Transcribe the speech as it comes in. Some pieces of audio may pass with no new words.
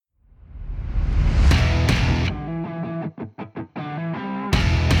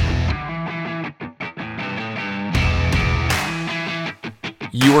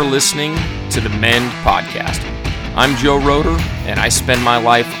You are listening to the Mend Podcast. I'm Joe Roeder, and I spend my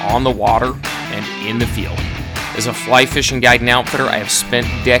life on the water and in the field. As a fly fishing guide and outfitter, I have spent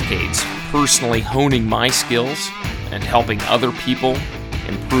decades personally honing my skills and helping other people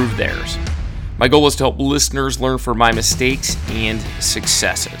improve theirs. My goal is to help listeners learn from my mistakes and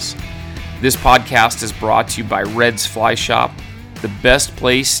successes. This podcast is brought to you by Red's Fly Shop, the best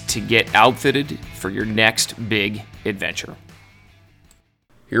place to get outfitted for your next big adventure.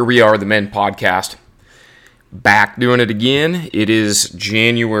 Here we are, the Men Podcast. Back doing it again. It is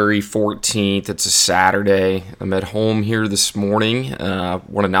January 14th. It's a Saturday. I'm at home here this morning.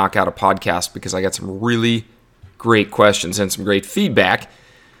 Want to knock out a podcast because I got some really great questions and some great feedback.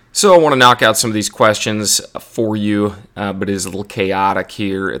 So I want to knock out some of these questions for you, but it is a little chaotic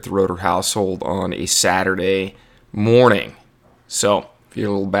here at the Roeder household on a Saturday morning. So if you hear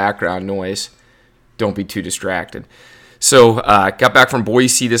a little background noise, don't be too distracted. So got back from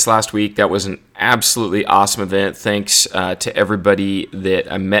Boise this last week. That was an absolutely awesome event. Thanks to everybody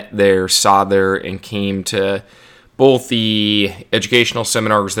that I met there, saw there, and came to both the educational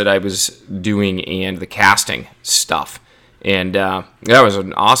seminars that I was doing and the casting stuff. And that was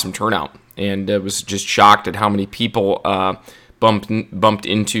an awesome turnout. And I was just shocked at how many people bumped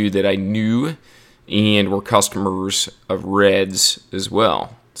into that I knew and were customers of Red's as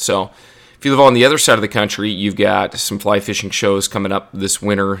well. So if you live on the other side of the country, you've got some fly fishing shows coming up this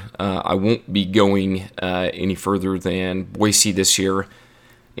winter. I won't be going any further than Boise this year,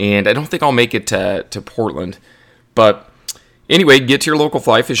 and I don't think I'll make it to Portland. But anyway, get to your local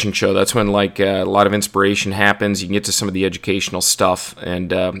fly fishing show. That's when a lot of inspiration happens. You can get to some of the educational stuff, and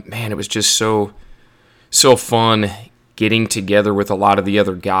man, it was just so fun getting together with a lot of the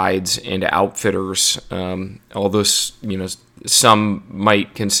other guides and outfitters. Although some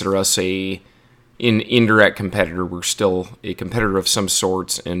might consider us an indirect competitor, we're still a competitor of some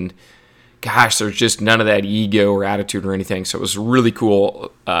sorts. And gosh, there's just none of that ego or attitude or anything. So it was really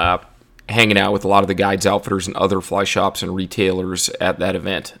cool hanging out with a lot of the guides, outfitters, and other fly shops and retailers at that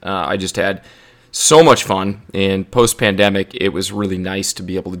event. I just had so much fun. And post-pandemic, it was really nice to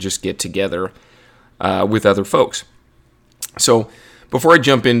be able to just get together with other folks. So before I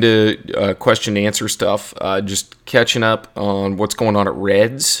jump into question and answer stuff, just catching up on what's going on at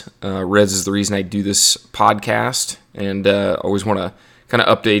Red's. Red's is the reason I do this podcast, and always want to kind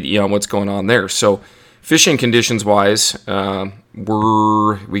of update you on what's going on there. So fishing conditions wise,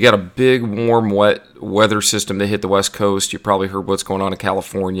 we got a big warm wet weather system that hit the West Coast. You probably heard what's going on in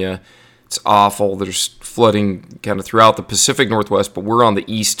California. It's awful. There's flooding kind of throughout the Pacific Northwest, but we're on the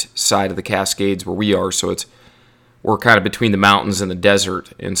east side of the Cascades where we are, so we're kind of between the mountains and the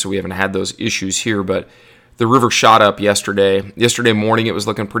desert, and so we haven't had those issues here. But the river shot up yesterday. Yesterday morning it was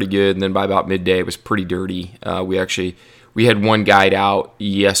looking pretty good, and then by about midday it was pretty dirty. We had one guide out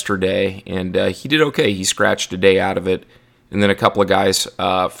yesterday, and he did okay. He scratched a day out of it, and then a couple of guys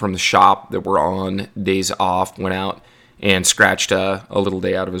from the shop that were on days off went out and scratched a little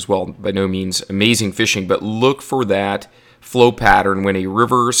day out of it as well. By no means amazing fishing, but look for that flow pattern when a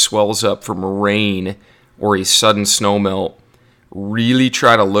river swells up from rain or a sudden snowmelt. Really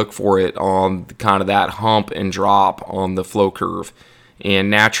try to look for it on kind of that hump and drop on the flow curve. And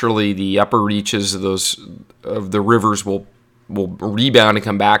naturally, the upper reaches of the rivers will rebound and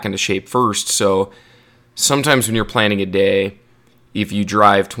come back into shape first. So sometimes when you're planning a day, if you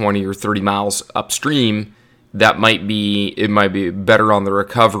drive 20 or 30 miles upstream, it might be better on the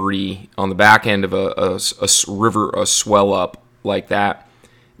recovery on the back end of a river, a swell up like that,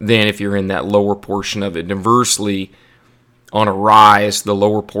 than if you're in that lower portion of it. Inversely, on a rise, the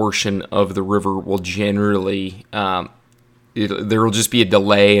lower portion of the river will generally, there will just be a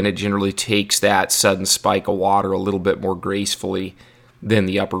delay, and it generally takes that sudden spike of water a little bit more gracefully than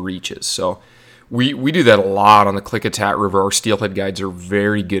the upper reaches. So we do that a lot on the Klickitat River. Our steelhead guides are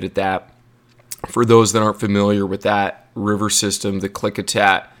very good at that. For those that aren't familiar with that river system, the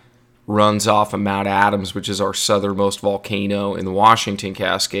Klickitat runs off of Mount Adams, which is our southernmost volcano in the Washington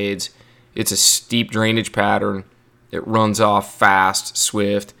Cascades. It's a steep drainage pattern. It runs off fast,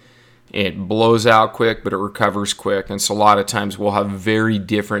 swift. It blows out quick, but it recovers quick. And so a lot of times we'll have very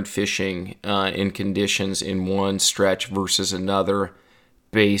different fishing in conditions in one stretch versus another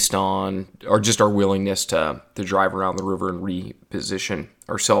based on our willingness to drive around the river and reposition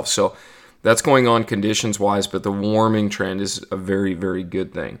ourselves. So that's going on conditions-wise, but the warming trend is a very, very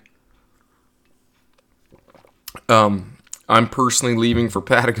good thing. I'm personally leaving for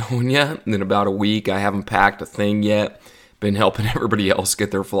Patagonia in about a week. I haven't packed a thing yet. Been helping everybody else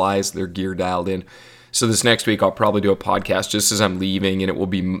get their flies, their gear dialed in. So this next week I'll probably do a podcast just as I'm leaving, and it will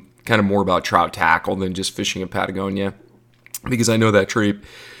be kind of more about trout tackle than just fishing in Patagonia. because I know that trip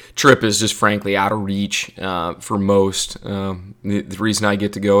is just frankly out of reach for most. The reason I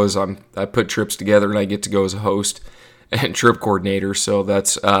get to go is I put trips together and I get to go as a host and trip coordinator, so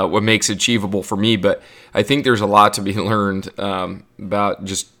that's what makes it achievable for me. But I think there's a lot to be learned about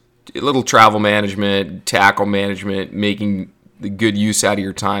just a little travel management, tackle management, making the good use out of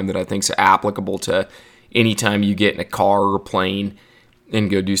your time that I think is applicable to any time you get in a car or a plane and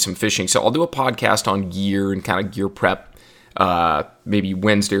go do some fishing. So I'll do a podcast on gear and kind of gear prep maybe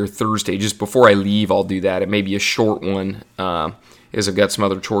Wednesday or Thursday. Just before I leave, I'll do that. It may be a short one as I've got some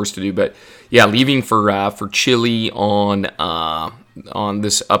other chores to do. But yeah, leaving for Chile on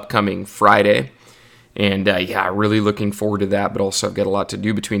this upcoming Friday. And yeah, really looking forward to that. But also I've got a lot to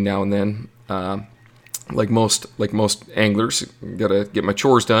do between now and then. Like most anglers, got to get my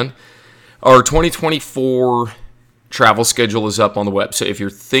chores done. Our 2024 travel schedule is up on the web. So if you're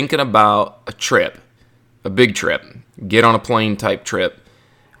thinking about a trip, a big trip, get on a plane type trip,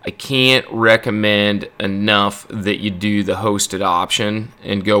 I can't recommend enough that you do the hosted option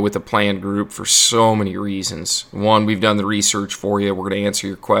and go with a planned group for so many reasons. One, we've done the research for you. We're going to answer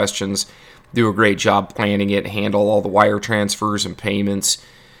your questions, do a great job planning it, handle all the wire transfers and payments,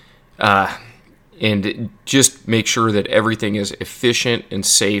 and just make sure that everything is efficient and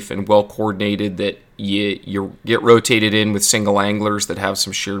safe and well coordinated, that you get rotated in with single anglers that have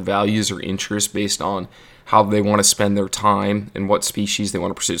some shared values or interests based on how they want to spend their time and what species they want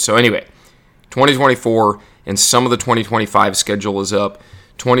to pursue. So anyway, 2024 and some of the 2025 schedule is up.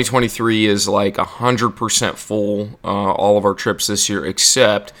 2023 is like 100% full, all of our trips this year,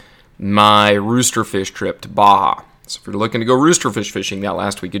 except my roosterfish trip to Baja. So if you're looking to go roosterfish fishing that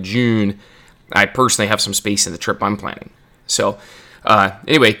last week of June, I personally have some space in the trip I'm planning. So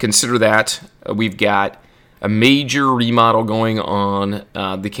anyway, consider that. We've got a major remodel going on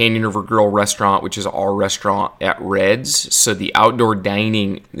the Canyon River Grill restaurant, which is our restaurant at Reds. So the outdoor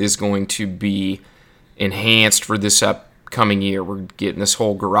dining is going to be enhanced for this upcoming year. We're getting this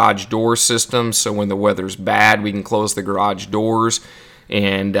whole garage door system, so when the weather's bad, we can close the garage doors.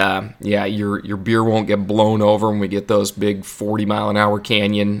 And yeah, your beer won't get blown over when we get those big 40-mile-an-hour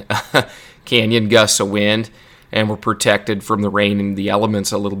canyon gusts of wind. And we're protected from the rain and the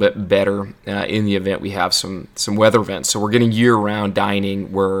elements a little bit better in the event we have some weather events. So we're getting year-round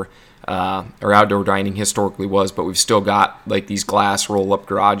dining where our outdoor dining historically was, but we've still got like these glass roll-up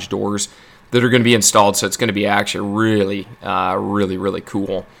garage doors that are going to be installed. So it's going to be actually really, really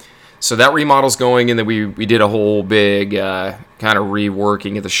cool. So that remodel's going, and then we did a whole big kind of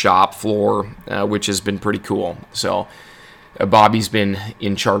reworking of the shop floor, which has been pretty cool. So Bobby's been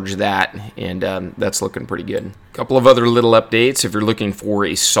in charge of that, and that's looking pretty good. A couple of other little updates. If you're looking for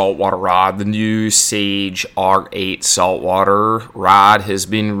a saltwater rod, the new Sage R8 saltwater rod has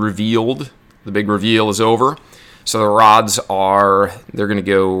been revealed. The big reveal is over. So the rods they're going to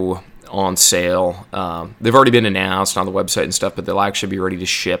go on sale. They've already been announced on the website and stuff, but they'll actually be ready to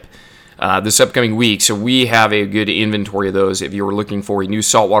ship this upcoming week. So we have a good inventory of those. If you're looking for a new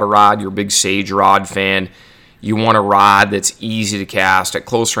saltwater rod, you're a big Sage rod fan, you want a rod that's easy to cast at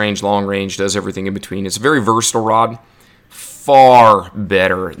close range, long range, does everything in between. It's a very versatile rod, far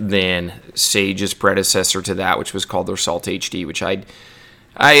better than Sage's predecessor to that, which was called their Salt HD, which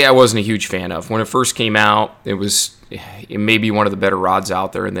I wasn't a huge fan of. When it first came out, it may be one of the better rods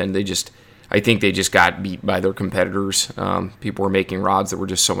out there, and then I think they just got beat by their competitors. People were making rods that were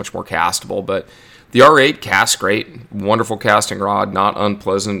just so much more castable, but the R8 casts great, wonderful casting rod, not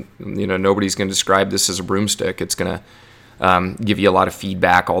unpleasant. Nobody's going to describe this as a broomstick. It's going to give you a lot of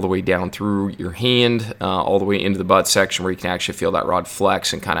feedback all the way down through your hand, all the way into the butt section where you can actually feel that rod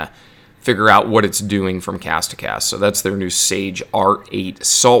flex and kind of figure out what it's doing from cast to cast. So that's their new Sage R8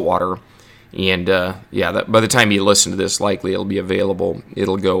 saltwater. And by the time you listen to this, likely it'll be available.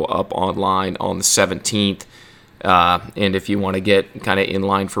 It'll go up online on the 17th. And if you want to get kind of in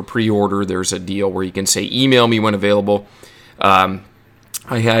line for pre-order, there's a deal where you can say, email me when available. I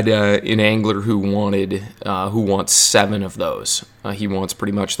had an angler who wants 7 of those. He wants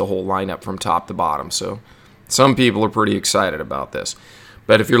pretty much the whole lineup from top to bottom. So some people are pretty excited about this.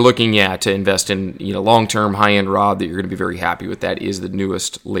 But if you're looking to invest in long-term high-end rod that you're going to be very happy with, that is the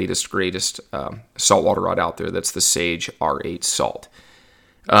newest, latest, greatest saltwater rod out there. That's the Sage R8 Salt.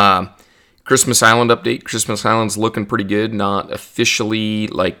 Christmas Island update. Christmas Island's looking pretty good. Not officially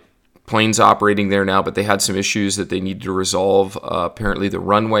planes operating there now, but they had some issues that they needed to resolve. Apparently the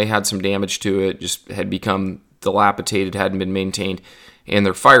runway had some damage to it, just had become dilapidated, hadn't been maintained, and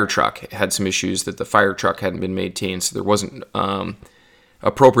their fire truck had some issues that the fire truck hadn't been maintained, so there wasn't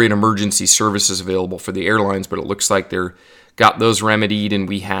appropriate emergency services available for the airlines, but it looks like they're got those remedied, and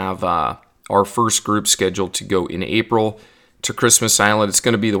we have our first group scheduled to go in April to Christmas Island, it's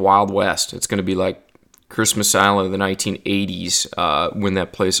going to be the Wild West. It's going to be like Christmas Island of the 1980s when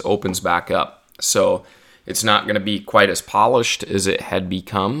that place opens back up. So it's not going to be quite as polished as it had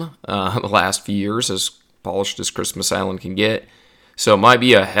become the last few years, as polished as Christmas Island can get. So it might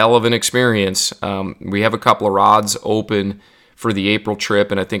be a hell of an experience. We have a couple of rods open for the April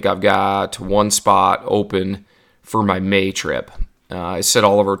trip, and I think I've got one spot open for my May trip. I said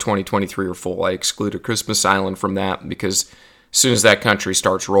all of our 2023 are full. I excluded Christmas Island from that because as soon as that country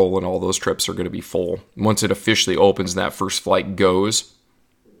starts rolling, all those trips are going to be full. Once it officially opens and that first flight goes,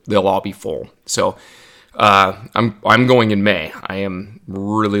 they'll all be full. So I'm going in May. I am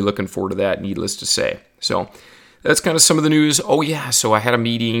really looking forward to that, needless to say. So that's kind of some of the news. Oh yeah, so I had a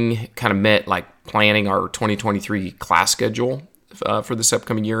meeting, kind of met like planning our 2023 class schedule for this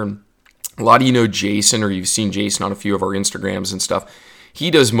upcoming year. And a lot of you know Jason, or you've seen Jason on a few of our Instagrams and stuff. He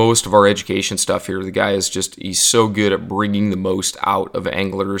does most of our education stuff here. The guy he's so good at bringing the most out of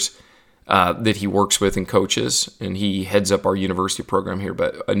anglers that he works with and coaches, and he heads up our university program here.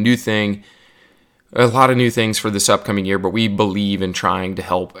 But a lot of new things for this upcoming year, but we believe in trying to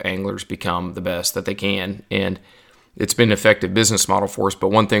help anglers become the best that they can, and it's been an effective business model for us. But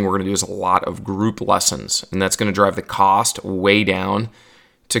one thing we're going to do is a lot of group lessons, and that's going to drive the cost way down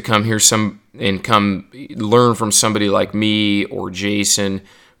to come here come learn from somebody like me or Jason,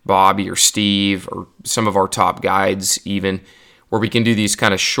 Bobby, or Steve, or some of our top guides even, where we can do these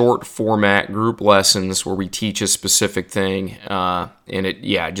kind of short format group lessons where we teach a specific thing, and it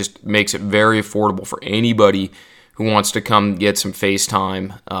just makes it very affordable for anybody who wants to come get some face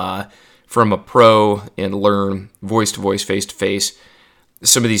time from a pro and learn voice-to-voice, face-to-face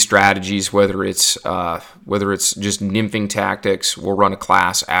some of these strategies, whether it's just nymphing tactics. We'll run a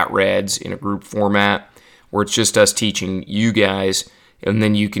class at Reds in a group format where it's just us teaching you guys, and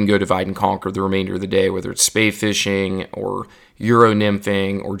then you can go divide and conquer the remainder of the day, whether it's spay fishing or Euro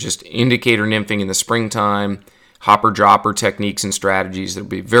nymphing or just indicator nymphing in the springtime, hopper dropper techniques and strategies that will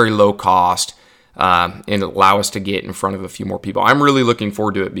be very low cost and allow us to get in front of a few more people. I'm really looking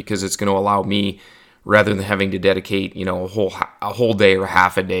forward to it because it's going to allow me, rather than having to dedicate, a whole day or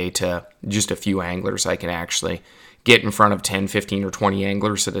half a day to just a few anglers, I can actually get in front of 10, 15, or 20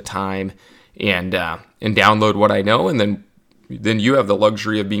 anglers at a time and download what I know, and then you have the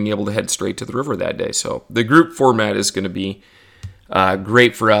luxury of being able to head straight to the river that day. So the group format is going to be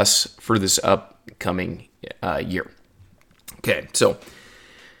great for us for this upcoming year. Okay, so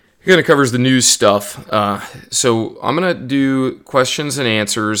it kind of covers the news stuff. So I'm going to do questions and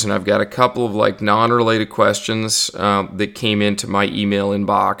answers, and I've got a couple of non-related questions that came into my email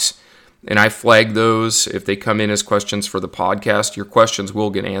inbox, and I flag those. If they come in as questions for the podcast, your questions will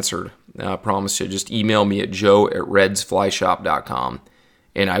get answered. I promise you. Just email me at joe@redsflyshop.com,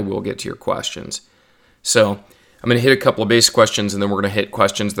 and I will get to your questions. So I'm going to hit a couple of basic questions, and then we're going to hit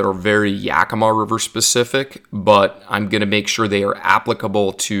questions that are very Yakima River specific, but I'm going to make sure they are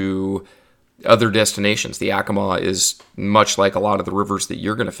applicable to other destinations. The Yakima is much like a lot of the rivers that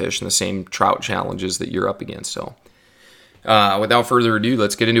you're going to fish and the same trout challenges that you're up against. So without further ado,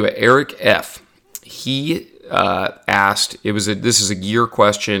 let's get into it. Eric F. He asked, this is a gear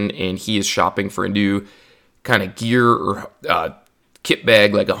question, and he is shopping for a new kind of gear or kit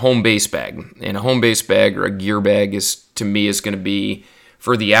bag, like a home base bag. And a home base bag or a gear bag is going to be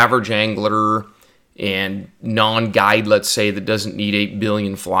for the average angler and non-guide, let's say, that doesn't need 8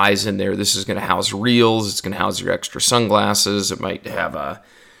 billion flies in there. This is going to house reels. It's going to house your extra sunglasses. It might have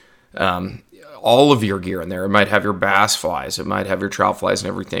all of your gear in there. It might have your bass flies. It might have your trout flies and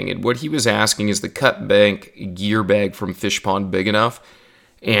everything. And what he was asking is the cut bank gear bag from Fish Pond big enough?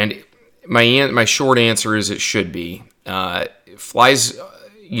 And my short answer is it should be. Flies,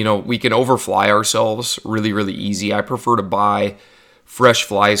 we can overfly ourselves really, really easy. I prefer to buy fresh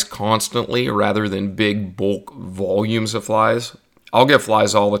flies constantly rather than big bulk volumes of flies. I'll get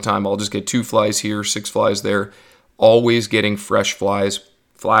flies all the time. I'll just get 2 flies here, 6 flies there. Always getting fresh flies,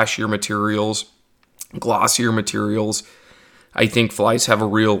 flashier materials, glossier materials. I think flies have a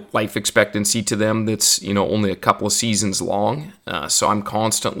real life expectancy to them that's, only a couple of seasons long. So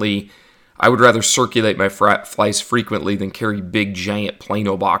I would rather circulate my flies frequently than carry big, giant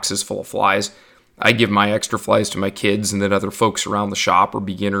Plano boxes full of flies. I give my extra flies to my kids and then other folks around the shop or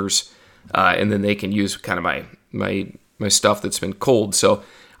beginners, and then they can use kind of my stuff that's been cold. So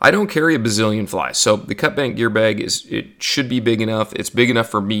I don't carry a bazillion flies. So the cut bank gear bag it should be big enough. It's big enough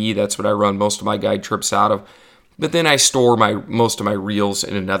for me. That's what I run most of my guide trips out of. But then I store most of my reels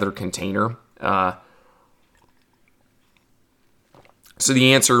in another container. So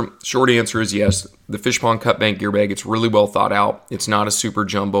the short answer is yes. The Fish Pond Cut Bank gear bag, it's really well thought out. It's not a super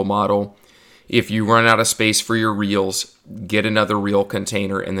jumbo model. If you run out of space for your reels, get another reel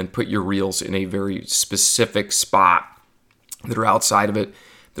container and then put your reels in a very specific spot that are outside of it.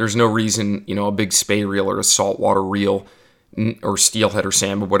 There's no reason, a big spay reel or a saltwater reel or steelhead or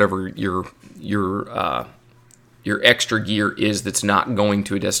salmon, whatever your extra gear is that's not going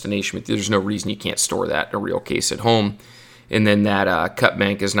to a destination. There's no reason you can't store that in a reel case at home. And then that cut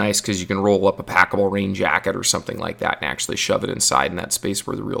bank is nice because you can roll up a packable rain jacket or something like that and actually shove it inside in that space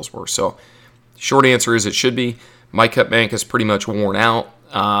where the reels were. So short answer is it should be. My cut bank is pretty much worn out.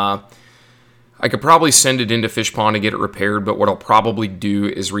 I could probably send it into Fish Pond to get it repaired, but what I'll probably do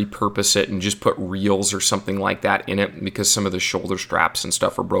is repurpose it and just put reels or something like that in it because some of the shoulder straps and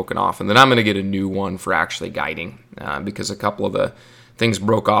stuff are broken off. And then I'm going to get a new one for actually guiding because a couple of the things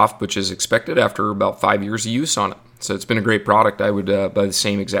broke off, which is expected after about 5 years of use on it. So it's been a great product. I would buy the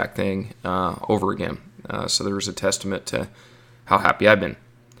same exact thing over again. So there's a testament to how happy I've been.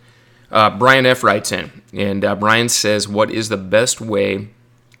 Brian F. writes in, and Brian says, what is the best way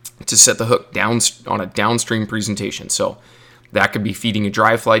to set the hook down on a downstream presentation? So that could be feeding a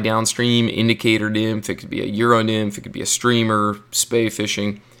dry fly downstream, indicator nymph, it could be a Euro nymph, it could be a streamer, spay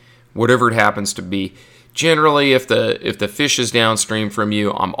fishing, whatever it happens to be. Generally, if the fish is downstream from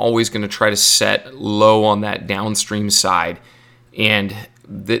you, I'm always going to try to set low on that downstream side. And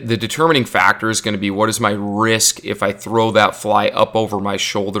the determining factor is going to be, what is my risk if I throw that fly up over my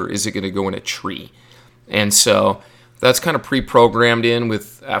shoulder? Is it going to go in a tree? And so that's kind of pre-programmed in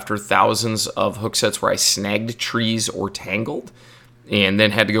with after thousands of hook sets where I snagged trees or tangled and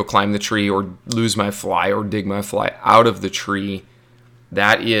then had to go climb the tree or lose my fly or dig my fly out of the tree.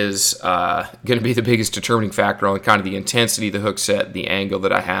 That is going to be the biggest determining factor on kind of the intensity of the hook set, the angle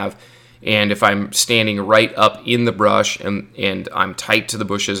that I have. And if I'm standing right up in the brush and I'm tight to the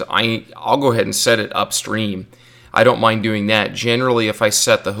bushes, I'll go ahead and set it upstream. I don't mind doing that. Generally, if I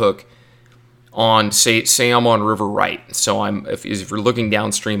set the hook on, say I'm on river right, so if we're looking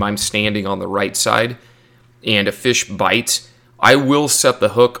downstream, I'm standing on the right side, and a fish bites, I will set the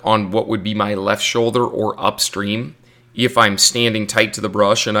hook on what would be my left shoulder or upstream. If I'm standing tight to the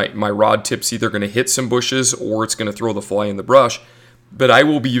brush and my rod tip's either going to hit some bushes or it's going to throw the fly in the brush, but I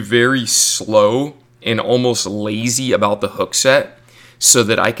will be very slow and almost lazy about the hook set so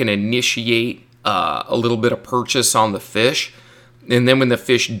that I can initiate a little bit of purchase on the fish. And then when the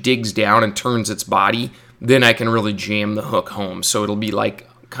fish digs down and turns its body, then I can really jam the hook home. So it'll be like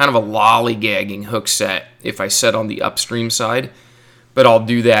kind of a lollygagging hook set if I set on the upstream side. But I'll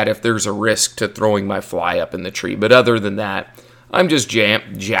do that if there's a risk to throwing my fly up in the tree. But other than that, I'm just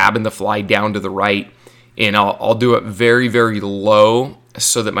jabbing the fly down to the right. And I'll do it very, very low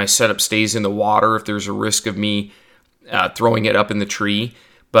so that my setup stays in the water if there's a risk of me throwing it up in the tree.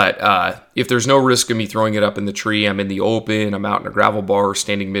 But if there's no risk of me throwing it up in the tree, I'm in the open, I'm out in a gravel bar,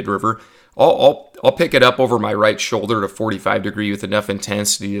 standing mid-river, I'll pick it up over my right shoulder to 45 degree with enough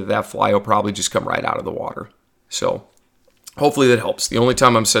intensity that fly will probably just come right out of the water. So hopefully that helps. The only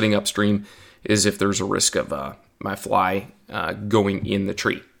time I'm setting upstream is if there's a risk of my fly going in the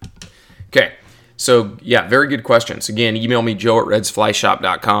tree. Okay. So, yeah, very good questions. Again, email me,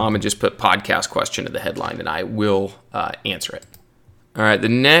 joe@redsflyshop.com, and just put podcast question in the headline, and I will answer it. All right, the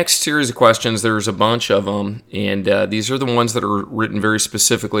next series of questions, there's a bunch of them, and these are the ones that are written very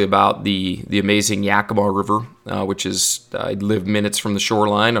specifically about the amazing Yakima River, which is, I live minutes from the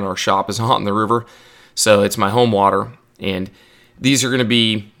shoreline, and our shop is on the river, so it's my home water. And these are going to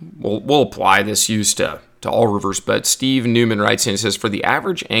be, we'll apply this use to all rivers, but Steve Newman writes in and says, for the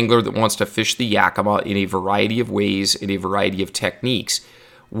average angler that wants to fish the Yakima in a variety of ways, in a variety of techniques,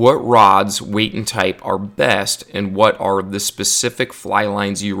 what rods, weight, and type are best, and what are the specific fly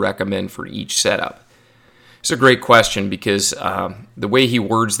lines you recommend for each setup? It's a great question because the way he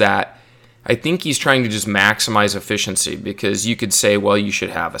words that, I think he's trying to just maximize efficiency, because you could say, well, you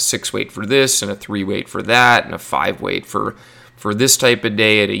should have a 6-weight for this and a 3-weight for that and a 5-weight for this type of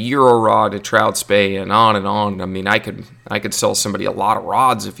day, at a Euro rod, a Trout spay, and on and on. I mean, I could sell somebody a lot of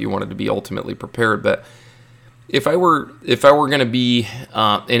rods if you wanted to be ultimately prepared, but if I were going to be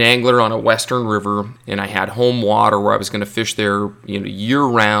an angler on a western river and I had home water where I was going to fish there, year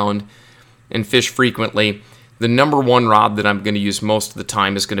round and fish frequently, the number one rod that I'm going to use most of the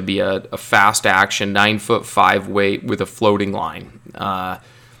time is going to be a fast action 9-foot 5-weight with a floating line.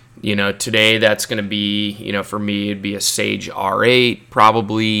 Today that's going to be, for me, it'd be a Sage R8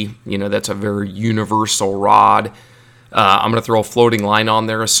 probably. That's a very universal rod. I'm going to throw a floating line on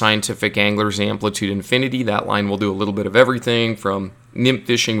there, a Scientific Angler's Amplitude Infinity. That line will do a little bit of everything from nymph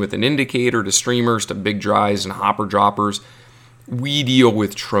fishing with an indicator to streamers to big dries and hopper droppers. We deal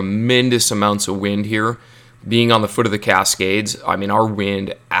with tremendous amounts of wind here, being on the foot of the Cascades, I mean, our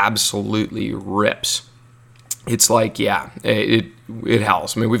wind absolutely rips. It's like, it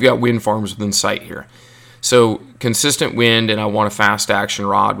howls. I mean, we've got wind farms within sight here. So consistent wind, and I want a fast action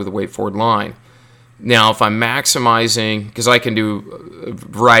rod with a weight forward line. Now, if I'm maximizing, because I can do a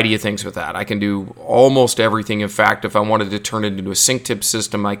variety of things with that. I can do almost everything. In fact, if I wanted to turn it into a sink tip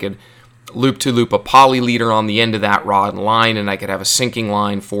system, I could loop-to-loop a poly leader on the end of that rod and line, and I could have a sinking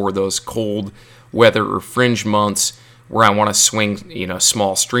line for those cold weather or fringe months where I want to swing,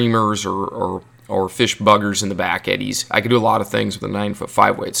 small streamers or fish buggers in the back eddies. I could do a lot of things with a 9-foot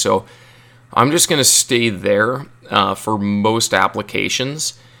 5-weight. So I'm just going to stay there for most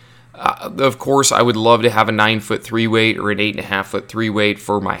applications. Of course, I would love to have a 9-foot 3-weight or an 8.5-foot 3-weight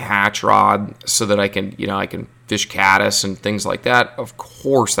for my hatch rod so that I can fish caddis and things like that. Of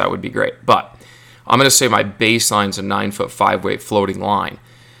course, that would be great. But I'm going to say my baseline's a 9-foot 5-weight floating line.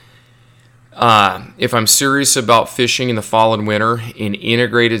 If I'm serious about fishing in the fall and winter, an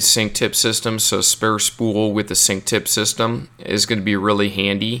integrated sink tip system, so spare spool with the sink tip system, is going to be really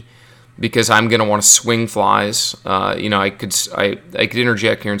handy because I'm going to want to swing flies. I could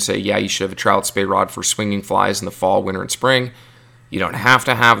interject here and say, yeah, you should have a trout spay rod for swinging flies in the fall, winter, and spring. You don't have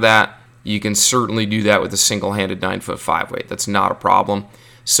to have that. You can certainly do that with a single-handed 9-foot 5-weight. That's not a problem.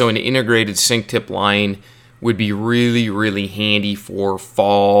 So an integrated sink tip line would be really, really handy for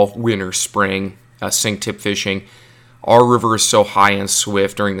fall, winter, spring sink tip fishing. Our river is so high and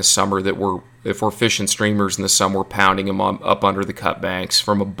swift during the summer that if we're fishing streamers in the summer, we're pounding them up under the cut banks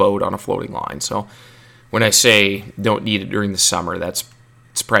from a boat on a floating line. So when I say don't need it during the summer, it's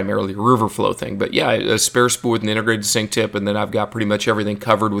primarily a river flow thing. But yeah, a spare spool with an integrated sink tip, and then I've got pretty much everything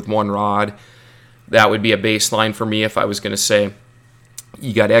covered with one rod. That would be a baseline for me if I was going to say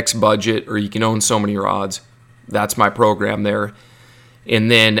you got X budget or you can own so many rods. That's my program there.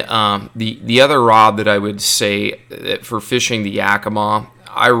 And then the other rod that I would say that for fishing the Yakima,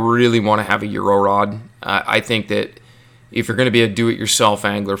 I really want to have a Euro rod. I think that if you're going to be a do-it-yourself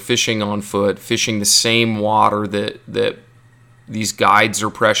angler, fishing on foot, fishing the same water that these guides are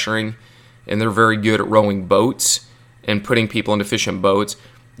pressuring, and they're very good at rowing boats and putting people into fishing boats,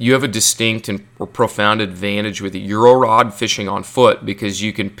 you have a distinct and profound advantage with a Euro rod fishing on foot because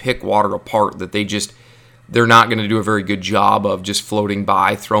you can pick water apart that they're not going to do a very good job of just floating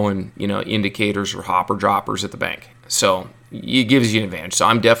by, throwing indicators or hopper droppers at the bank. So it gives you an advantage. So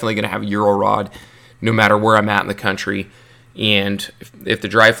I'm definitely going to have a Euro rod no matter where I'm at in the country. And if the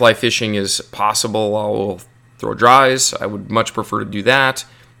dry fly fishing is possible, I'll throw dries. I would much prefer to do that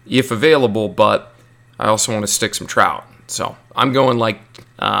if available, but I also want to stick some trout. So I'm going like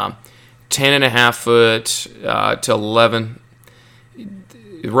 10.5 foot to 11.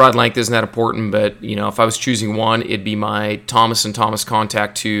 Rod length isn't that important, but if I was choosing one, it'd be my Thomas & Thomas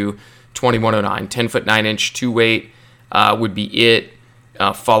Contact 2 2109, 10-foot 9-inch 2-weight would be it.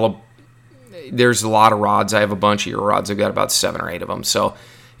 There's a lot of rods. I have a bunch of Euro rods. I've got about 7 or 8 of them, so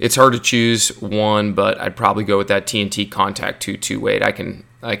it's hard to choose one, but I'd probably go with that T&T Contact 2 2-weight. I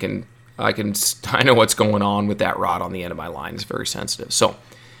know what's going on with that rod on the end of my line. It's very sensitive. So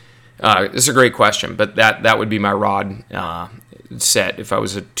this is a great question, but that would be my rod set. If I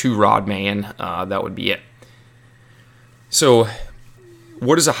was a 2-rod man, that would be it. So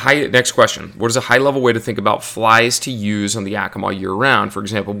next question. What is a high-level way to think about flies to use on the Yakima year-round? For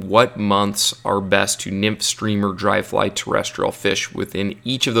example, what months are best to nymph, streamer, dry fly, terrestrial fish? Within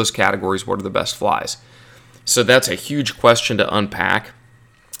each of those categories, what are the best flies? So that's a huge question to unpack.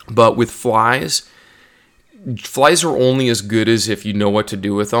 But with flies are only as good as if you know what to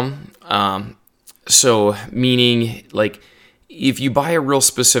do with them. So meaning, like, if you buy a real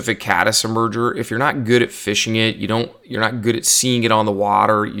specific caddis emerger, if you're not good at fishing it, you're not good at seeing it on the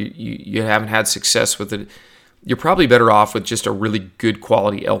water, you haven't had success with it, you're probably better off with just a really good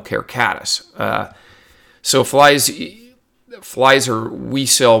quality elk hair caddis. So we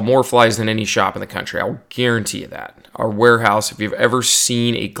sell more flies than any shop in the country. I'll guarantee you that. Our warehouse, if you've ever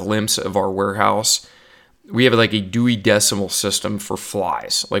seen a glimpse of our warehouse, we have like a Dewey Decimal System for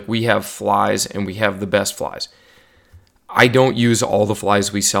flies. Like, we have flies and we have the best flies. I don't use all the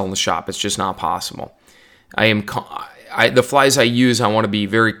flies we sell in the shop. It's just not possible. The flies I use, I want to be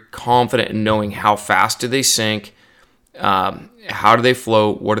very confident in knowing how fast do they sink, how do they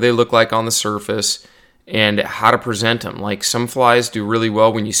float, what do they look like on the surface, and how to present them. Like, some flies do really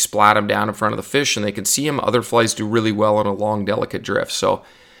well when you splat them down in front of the fish and they can see them. Other flies do really well on a long, delicate drift. So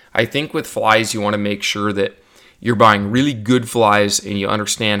I think with flies, you want to make sure that you're buying really good flies and you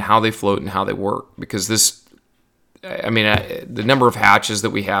understand how they float and how they work, because the number of hatches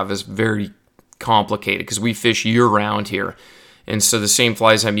that we have is very complicated because we fish year-round here. And so the same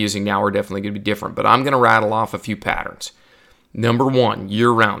flies I'm using now are definitely going to be different. But I'm going to rattle off a few patterns. Number one,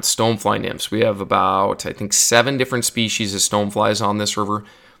 year-round stonefly nymphs. We have about, I think, 7 different species of stoneflies on this river.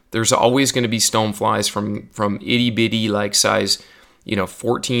 There's always going to be stoneflies from itty-bitty, like size,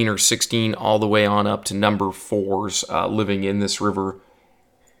 14 or 16, all the way on up to number 4s living in this river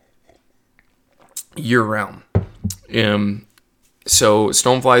year-round. So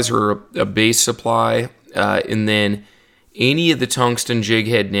stoneflies are a base supply, and then any of the tungsten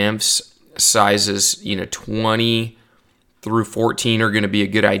jighead nymphs sizes, 20 through 14 are going to be a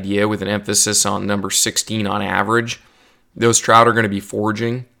good idea, with an emphasis on number 16 on average. Those trout are going to be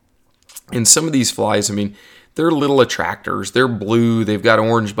foraging. And some of these flies, they're little attractors. They're blue, they've got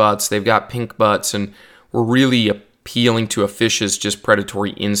orange butts, they've got pink butts, and we're really appealing to a fish's just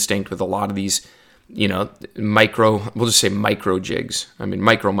predatory instinct with a lot of these, we'll just say micro jigs.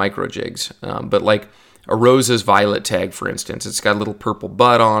 Micro jigs. But like a Rosa's violet tag, for instance, it's got a little purple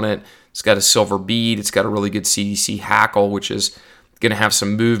butt on it. It's got a silver bead. It's got a really good CDC hackle, which is going to have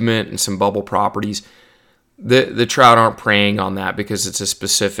some movement and some bubble properties. The trout aren't preying on that because it's a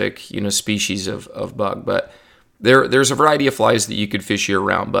specific, species of bug. But there's a variety of flies that you could fish year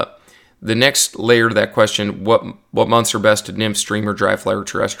round. But the next layer to that question, what months are best to nymph, streamer, dry fly, or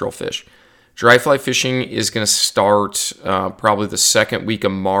terrestrial fish? Dry fly fishing is going to start probably the second week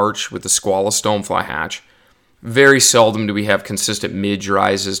of March with the squallow stonefly hatch. Very seldom do we have consistent midge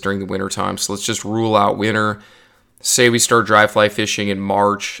rises during the wintertime, so let's just rule out winter. Say we start dry fly fishing in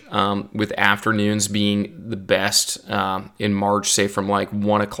March, with afternoons being the best in March, say from like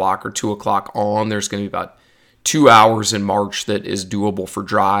 1 o'clock or 2 o'clock on. There's going to be about 2 hours in March that is doable for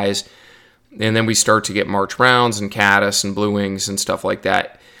dries. And then we start to get March rounds and caddis and blue wings and stuff like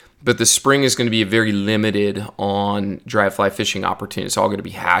that. But the spring is going to be very limited on dry fly fishing opportunities. It's all going to be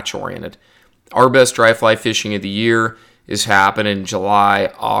hatch oriented. Our best dry fly fishing of the year is happening in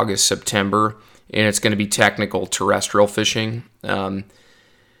July, August, September, and it's going to be technical terrestrial fishing.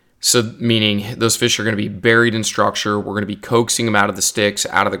 So meaning those fish are going to be buried in structure. We're going to be coaxing them out of the sticks,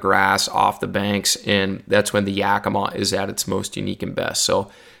 out of the grass, off the banks, and that's when the Yakima is at its most unique and best. So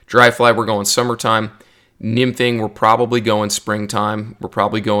dry fly, we're going summertime. Nymphing, we're probably going springtime. We're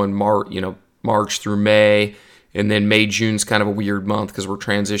probably going March through May, and then May, June's kind of a weird month because we're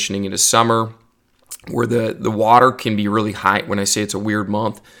transitioning into summer, where the water can be really high. When I say it's a weird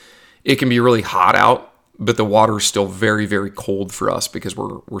month, it can be really hot out, but the water is still very, very cold for us because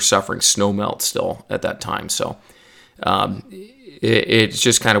we're suffering snow melt still at that time. So it's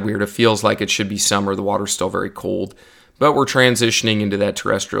just kind of weird. It feels like it should be summer. The water's still very cold. But we're transitioning into that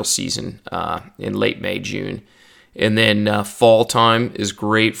terrestrial season in late May, June. And then fall time is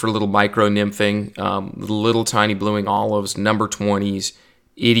great for little micro nymphing, little tiny blueing olives, number 20s,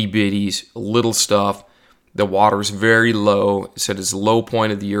 itty bitties, little stuff. The water's very low. It's at its low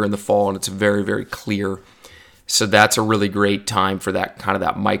point of the year in the fall, and it's very, very clear. So that's a really great time for that kind of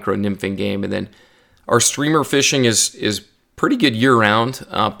that micro nymphing game. And then our streamer fishing is pretty good year round.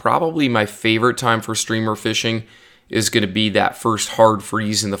 Probably my favorite time for streamer fishing is going to be that first hard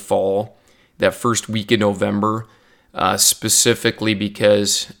freeze in the fall, that first week in November, specifically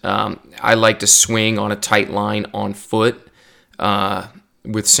because I like to swing on a tight line on foot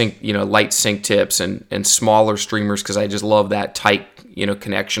with light sink tips and smaller streamers because I just love that tight,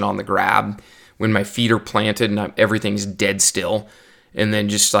 connection on the grab when my feet are planted and everything's dead still. And then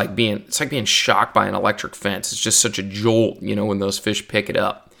just it's like being shocked by an electric fence. It's just such a jolt, when those fish pick it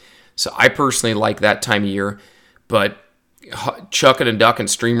up. So I personally like that time of year. But chucking and ducking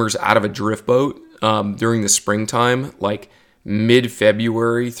streamers out of a drift boat during the springtime, like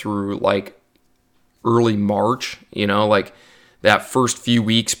mid-February through like early March, that first few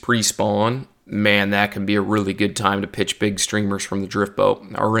weeks pre-spawn, man, that can be a really good time to pitch big streamers from the drift boat.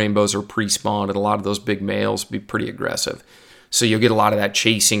 Our rainbows are pre-spawned, and a lot of those big males be pretty aggressive. So you'll get a lot of that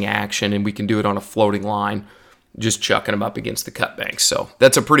chasing action, and we can do it on a floating line, just chucking them up against the cut banks. So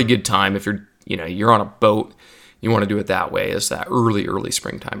that's a pretty good time if you're on a boat. You want to do it that way, as that early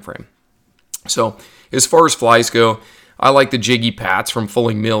springtime frame. So as far as flies go, I like the Jiggy Pats from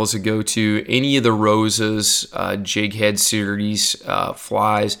Fulling Mill as a go-to. Any of the Rosas, Jig Head series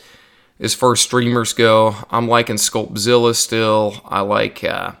flies. As far as streamers go, I'm liking Sculpzilla still. I like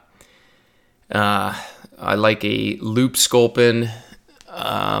a Loop Sculpin.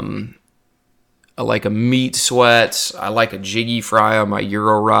 I like a Meat Sweats. I like a Jiggy Fry on my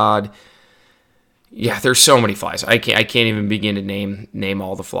Euro Rod. Yeah, there's so many flies. I can't even begin to name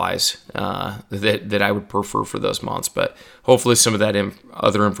all the flies that I would prefer for those months. But hopefully some of that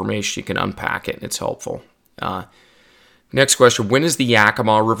other information you can unpack it and it's helpful. Next question: when is the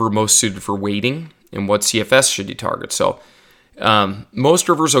Yakima River most suited for wading, and what CFS should you target? So Most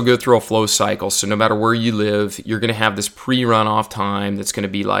rivers will go through a flow cycle, so no matter where you live, you're going to have this pre-runoff time that's going to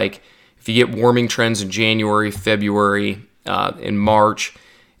be like, if you get warming trends in January, February, in March,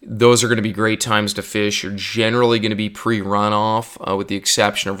 those are going to be great times to fish. You're generally going to be pre-runoff, with the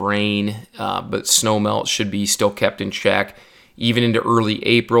exception of rain, but snowmelt should be still kept in check. Even into early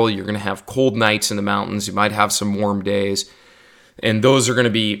April, you're going to have cold nights in the mountains. You might have some warm days, and those are going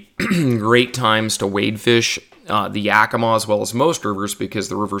to be great times to wade fish the Yakima as well as most rivers, because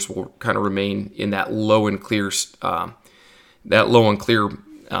the rivers will kind of remain in that low and clear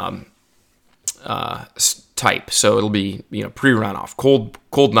type. So it'll be, pre-runoff,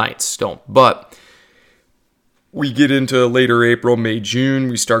 cold nights still. But we get into later April, May, June.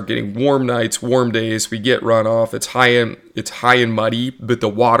 We start getting warm nights, warm days. We get runoff. It's high and muddy, but the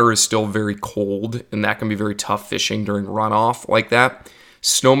water is still very cold, and that can be very tough fishing during runoff like that.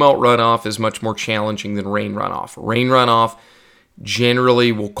 Snowmelt runoff is much more challenging than rain runoff. Rain runoff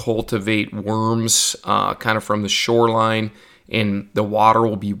generally will cultivate worms kind of from the shoreline, and the water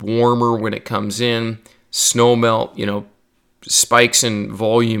will be warmer when it comes in. Snowmelt, spikes in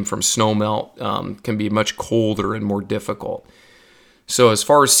volume from snowmelt can be much colder and more difficult. So as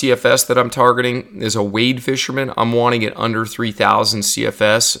far as CFS that I'm targeting, as a wade fisherman, I'm wanting it under 3,000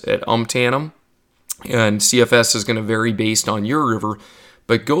 CFS at Tandem. And CFS is going to vary based on your river.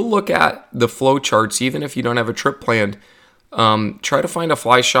 But go look at the flow charts, even if you don't have a trip planned. Try to find a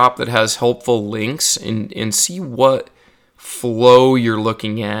fly shop that has helpful links and see what flow you're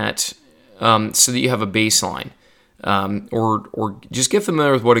looking at, so that you have a baseline. Or just get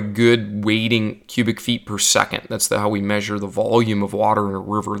familiar with what a good wading cubic feet per second. That's how we measure the volume of water in a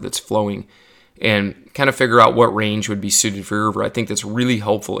river that's flowing, and kind of figure out what range would be suited for your river. I think that's really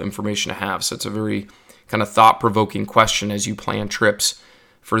helpful information to have. So it's a very kind of thought-provoking question as you plan trips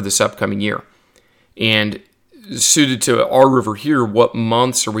for this upcoming year. And suited to our river here, what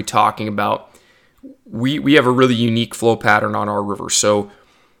months are we talking about? We have a really unique flow pattern on our river. So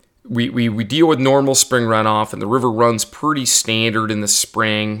we deal with normal spring runoff, and the river runs pretty standard in the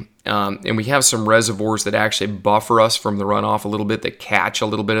spring. And we have some reservoirs that actually buffer us from the runoff a little bit, that catch a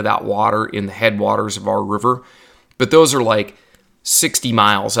little bit of that water in the headwaters of our river. But those are like 60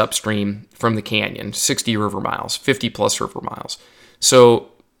 miles upstream from the canyon, 60 river miles, 50 plus river miles. So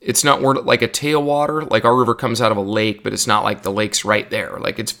it's not like a tailwater, like our river comes out of a lake, but it's not like the lake's right there.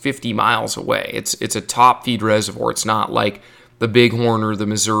 Like it's 50 miles away. It's a top feed reservoir. It's not like the Bighorn or the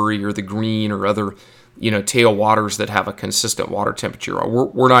Missouri or the Green or other, tailwaters that have a consistent water temperature.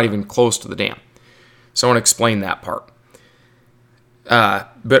 We're not even close to the dam. So I want to explain that part.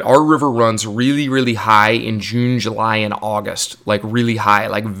 But our river runs really, really high in June, July, and August. Like really high,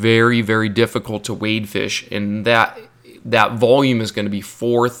 like very, very difficult to wade fish. And that volume is going to be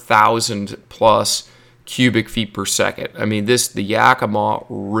 4,000 plus cubic feet per second. I mean, the Yakima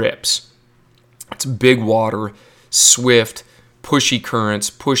rips. It's big water, swift, pushy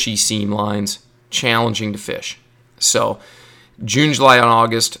currents, pushy seam lines, challenging to fish. So June, July, and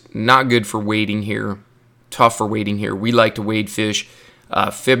August, not good for wading here, tough for wading here. We like to wade fish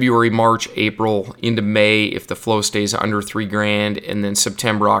February, March, April, into May if the flow stays under 3 grand, and then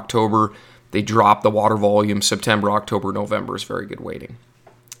September, October, they drop the water volume. September, October, November is very good wading.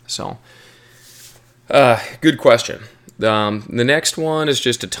 So, good question. The next one is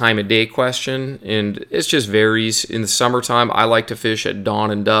just a time of day question, and it just varies. In the summertime, I like to fish at dawn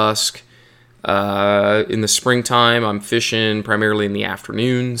and dusk. In the springtime, I'm fishing primarily in the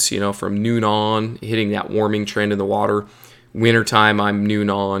afternoons, from noon on, hitting that warming trend in the water. Wintertime, I'm noon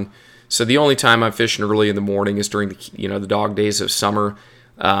on. So the only time I'm fishing early in the morning is during the dog days of summer.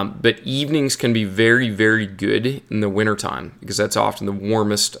 But evenings can be very, very good in the wintertime, because that's often the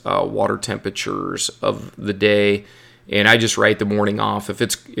warmest water temperatures of the day. And I just write the morning off. If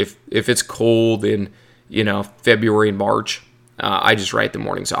it's cold in February and March, I just write the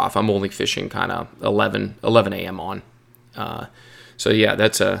mornings off. I'm only fishing kind of 11 a.m. on. So yeah,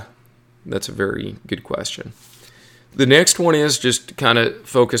 that's a very good question. The next one is just kind of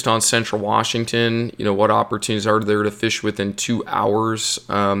focused on Central Washington. What opportunities are there to fish within 2 hours?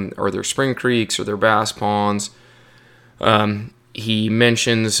 Are there spring creeks? Are there bass ponds? He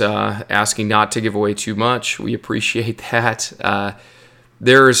mentions asking not to give away too much. We appreciate that.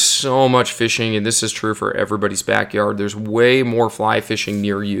 There is so much fishing, and this is true for everybody's backyard. There's way more fly fishing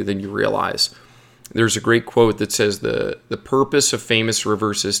near you than you realize. There's a great quote that says the purpose of famous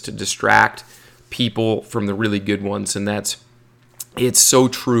rivers is to distract people from the really good ones, and it's so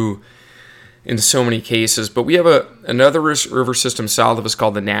true in so many cases. But we have another river system south of us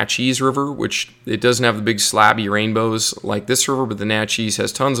called the Natchez River, which it doesn't have the big slabby rainbows like this river, but the Natchez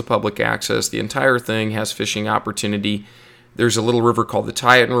has tons of public access. The entire thing has fishing opportunity. There's a little river called the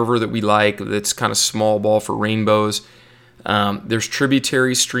Titan River that we like that's kind of small ball for rainbows. There's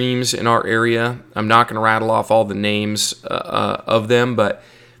tributary streams in our area. I'm not going to rattle off all the names of them, but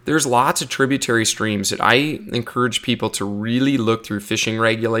there's lots of tributary streams that I encourage people to really look through fishing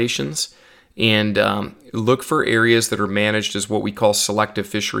regulations and look for areas that are managed as what we call selective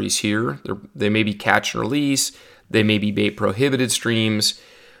fisheries here. They may be catch and release, they may be bait prohibited streams,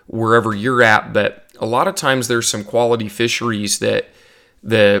 wherever you're at, but a lot of times there's some quality fisheries that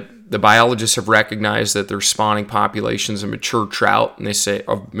the biologists have recognized that there's spawning populations of mature trout, and they say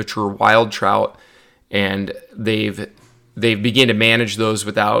of mature wild trout, and they've begun to manage those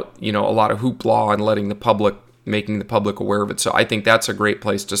without a lot of hoopla and making the public aware of it. So I think that's a great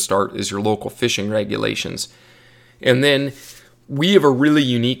place to start, is your local fishing regulations. And then we have a really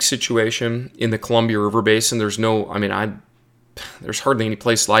unique situation in the Columbia River Basin. There's hardly any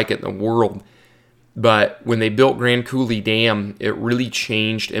place like it in the world. But when they built Grand Coulee Dam, it really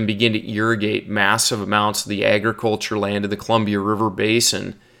changed and began to irrigate massive amounts of the agriculture land of the Columbia River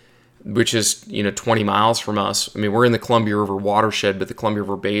Basin, which is 20 miles from us. I mean, we're in the Columbia River watershed, but the Columbia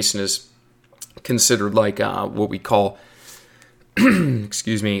River Basin is considered like what we call,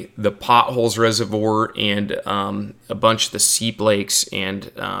 the Potholes Reservoir and a bunch of the seep lakes,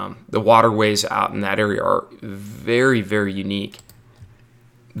 and the waterways out in that area are very, very unique.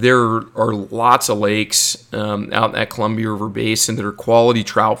 There are lots of lakes out in that Columbia River Basin that are quality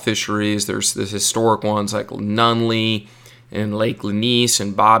trout fisheries. There's the historic ones like Nunley and Lake Lanice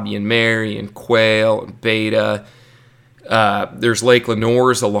and Bobby and Mary and Quail and Beta. There's Lake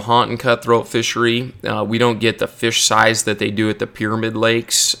Lenore's, the Lahontan cutthroat fishery. We don't get the fish size that they do at the Pyramid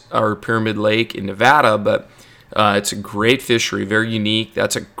Lakes or Pyramid Lake in Nevada, but it's a great fishery, very unique.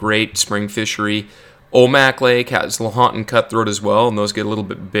 That's a great spring fishery. Omak Lake has Lahontan cutthroat as well, and those get a little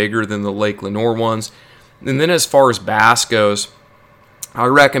bit bigger than the Lake Lenore ones. And then as far as bass goes, I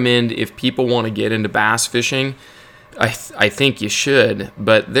recommend if people want to get into bass fishing, I think you should,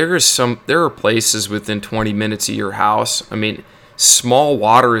 but there are places within 20 minutes of your house. I mean, small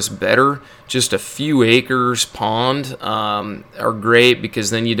water is better. Just a few acres pond are great,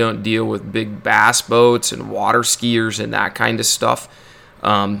 because then you don't deal with big bass boats and water skiers and that kind of stuff.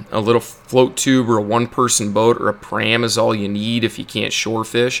 A little float tube or a one-person boat or a pram is all you need if you can't shore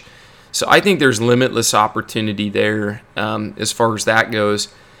fish. So I think there's limitless opportunity there as far as that goes.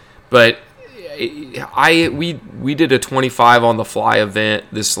 But we did a 25 on the fly event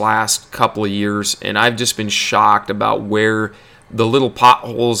this last couple of years, and I've just been shocked about where the little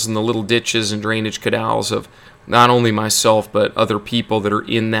potholes and the little ditches and drainage canals of not only myself but other people that are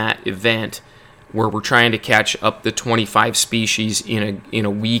in that event, where we're trying to catch up to 25 species in a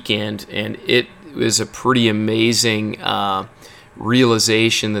weekend, and it was a pretty amazing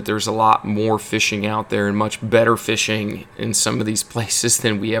realization that there's a lot more fishing out there and much better fishing in some of these places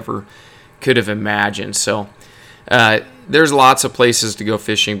than we ever could have imagined. So there's lots of places to go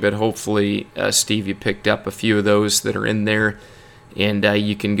fishing, but hopefully, Steve, you picked up a few of those that are in there, and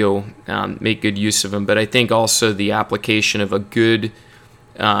you can go make good use of them. But I think also the application of a good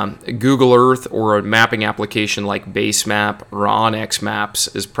Google Earth or a mapping application like Basemap or Onyx Maps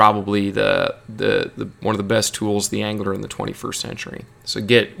is probably the one of the best tools the angler in the 21st century. So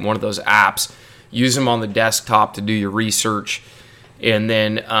get one of those apps, use them on the desktop to do your research. And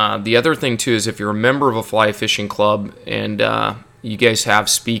then the other thing too is if you're a member of a fly fishing club and you guys have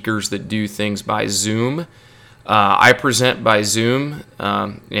speakers that do things by Zoom, I present by Zoom,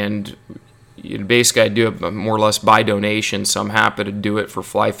 and basically I do it more or less by donation, so I'm happy to do it for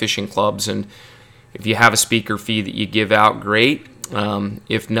fly fishing clubs. And if you have a speaker fee that you give out, great.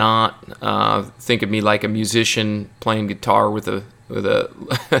 If not, think of me like a musician playing guitar with a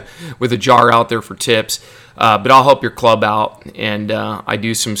with a jar out there for tips. But I'll help your club out, and I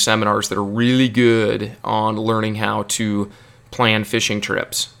do some seminars that are really good on learning how to plan fishing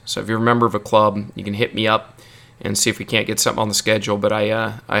trips. So if you're a member of a club, you can hit me up and see if we can't get something on the schedule. But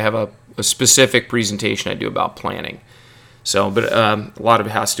I have a specific presentation I do about planning. So, but a lot of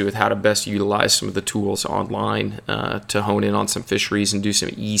it has to do with how to best utilize some of the tools online to hone in on some fisheries and do some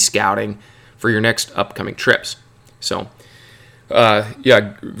e-scouting for your next upcoming trips. So,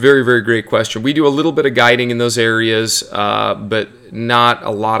 yeah, very, very great question. We do a little bit of guiding in those areas, but not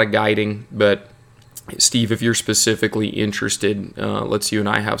a lot of guiding. But Steve, if you're specifically interested, let's you and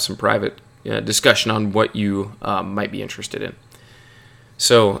I have some private discussion on what you might be interested in.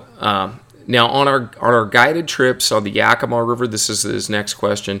 So now on our guided trips on the Yakima River, this is his next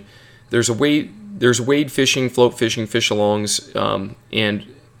question. There's wade fishing, float fishing, fish-alongs, and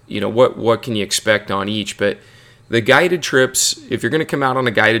what can you expect on each? But the guided trips, if you're going to come out on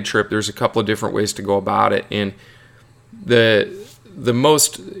a guided trip, there's a couple of different ways to go about it. And the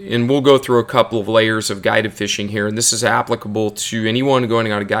most, and we'll go through a couple of layers of guided fishing here, and this is applicable to anyone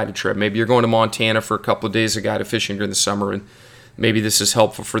going on a guided trip. Maybe you're going to Montana for a couple of days of guided fishing during the summer, and maybe this is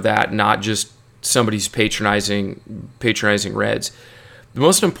helpful for that, not just somebody's patronizing reds. The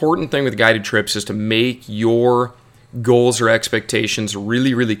most important thing with guided trips is to make your goals or expectations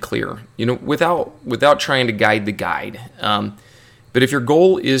really, really clear, without trying to guide the guide. But if your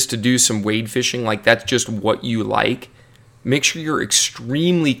goal is to do some wade fishing, like that's just what you like, make sure you're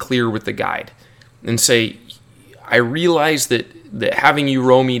extremely clear with the guide and say, I realize that having you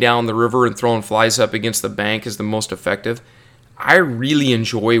row me down the river and throwing flies up against the bank is the most effective. I really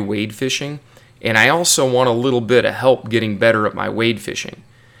enjoy wade fishing, and I also want a little bit of help getting better at my wade fishing.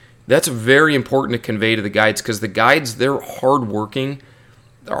 That's very important to convey to the guides, because the guides, they're hardworking.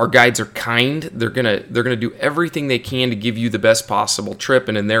 Our guides are kind. They're gonna do everything they can to give you the best possible trip,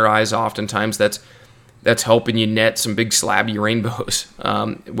 and in their eyes, oftentimes that's helping you net some big slabby rainbows.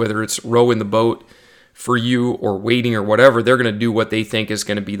 Whether it's rowing the boat for you or wading or whatever, they're gonna do what they think is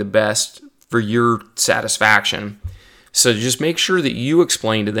gonna be the best for your satisfaction. So just make sure that you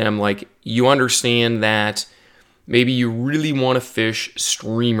explain to them, like, you understand that maybe you really want to fish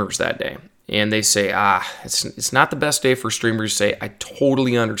streamers that day. And they say, it's not the best day for streamers. Say, I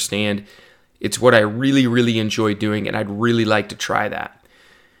totally understand. It's what I really, really enjoy doing, and I'd really like to try that.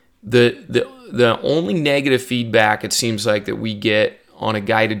 The only negative feedback, it seems like, that we get on a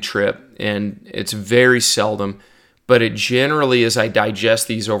guided trip, and it's very seldom, but it generally, as I digest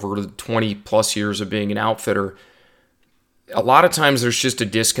these over the 20 plus years of being an outfitter, a lot of times there's just a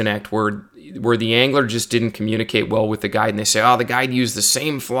disconnect where the angler just didn't communicate well with the guide, and they say, the guide used the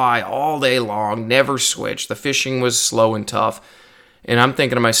same fly all day long, never switched, the fishing was slow and tough. And I'm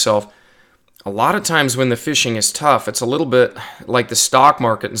thinking to myself, a lot of times when the fishing is tough, it's a little bit like the stock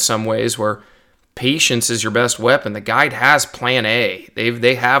market in some ways, where patience is your best weapon. The guide has plan A.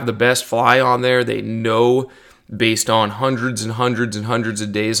 They have the best fly on there. They know, based on hundreds and hundreds and hundreds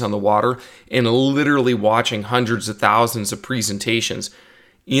of days on the water and literally watching hundreds of thousands of presentations.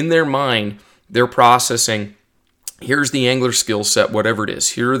 In their mind, they're processing, here's the angler skill set, whatever it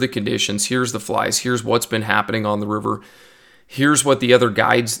is. Here are the conditions. Here's the flies. Here's what's been happening on the river. Here's what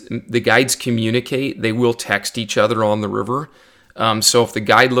the guides communicate. They will text each other on the river. So if the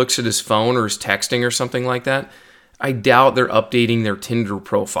guide looks at his phone or is texting or something like that, I doubt they're updating their Tinder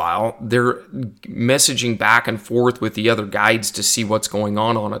profile. They're messaging back and forth with the other guides to see what's going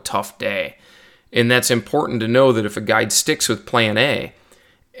on a tough day. And that's important to know, that if a guide sticks with plan A,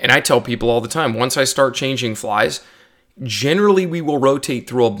 and I tell people all the time, once I start changing flies, generally we will rotate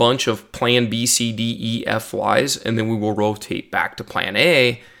through a bunch of plan B, C, D, E, F flies, and then we will rotate back to plan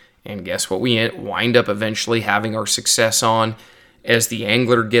A. And guess what? We wind up eventually having our success on. As the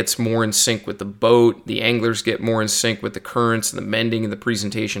angler gets more in sync with the boat, the anglers get more in sync with the currents and the mending and the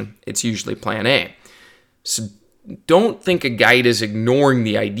presentation, it's usually plan A. So don't think a guide is ignoring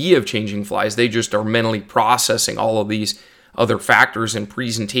the idea of changing flies. They just are mentally processing all of these other factors, and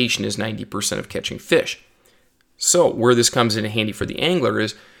presentation is 90% of catching fish. So where this comes in handy for the angler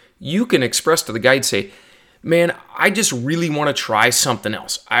is, you can express to the guide, say, man, I just really want to try something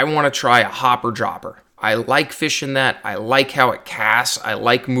else. I want to try a hopper dropper. I like fishing that. I like how it casts. I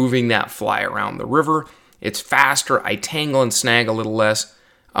like moving that fly around the river. It's faster. I tangle and snag a little less.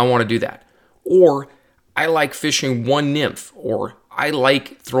 I want to do that. Or I like fishing one nymph. Or I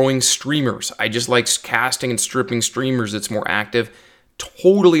like throwing streamers. I just like casting and stripping streamers. It's more active.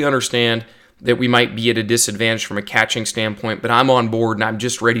 Totally understand that we might be at a disadvantage from a catching standpoint, but I'm on board and I'm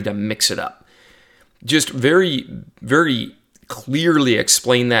just ready to mix it up. Just very, very clearly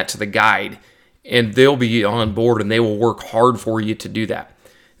explain that to the guide, and they'll be on board and they will work hard for you to do that.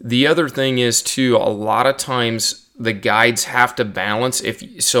 The other thing is, too, a lot of times the guides have to balance.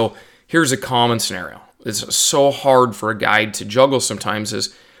 So here's a common scenario. It's so hard for a guide to juggle sometimes,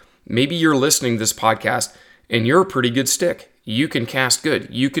 is maybe you're listening to this podcast and you're a pretty good stick. You can cast good.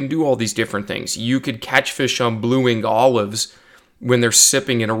 You can do all these different things. You could catch fish on blue-winged olives when they're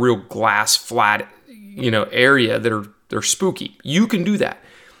sipping in a real glass flat, area that they're spooky. You can do that.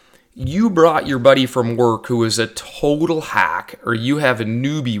 You brought your buddy from work who is a total hack, or you have a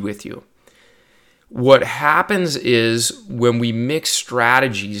newbie with you. What happens is, when we mix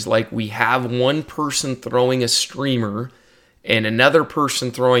strategies, like we have one person throwing a streamer and another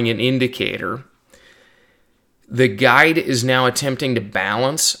person throwing an indicator, the guide is now attempting to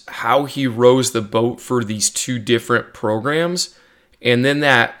balance how he rows the boat for these two different programs. And then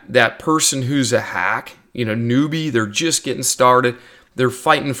that person who's a hack, newbie, they're just getting started, they're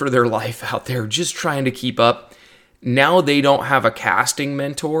fighting for their life out there, just trying to keep up. Now they don't have a casting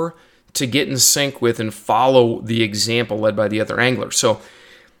mentor to get in sync with and follow the example led by the other angler. So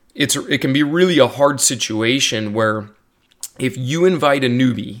it can be really a hard situation where if you invite a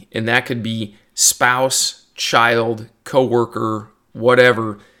newbie, and that could be spouse, child, coworker,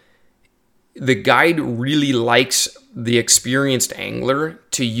 whatever, the guide really likes the experienced angler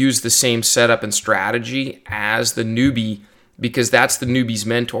to use the same setup and strategy as the newbie, because that's the newbie's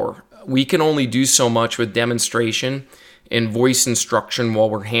mentor. We can only do so much with demonstration and voice instruction while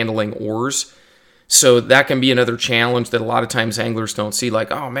we're handling oars. So that can be another challenge that a lot of times anglers don't see.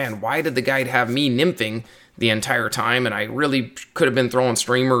 Like, oh man, why did the guide have me nymphing the entire time? And I really could have been throwing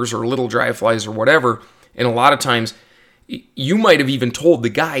streamers or little dry flies or whatever. And a lot of times you might have even told the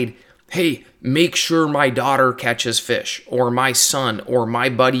guide, hey, make sure my daughter catches fish, or my son, or my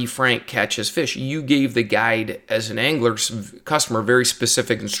buddy Frank catches fish. You gave the guide, as an angler customer, very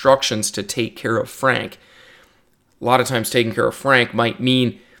specific instructions to take care of Frank. A lot of times taking care of Frank might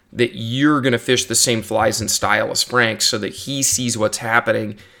mean that you're going to fish the same flies and style as Frank so that he sees what's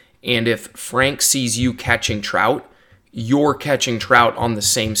happening. And if Frank sees you catching trout, you're catching trout on the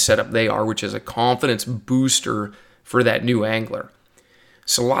same setup they are, which is a confidence booster for that new angler.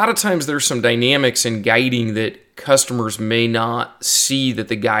 So a lot of times there's some dynamics in guiding that customers may not see that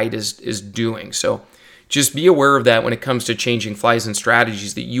the guide is doing. So just be aware of that when it comes to changing flies and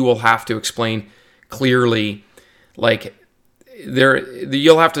strategies, that you will have to explain clearly,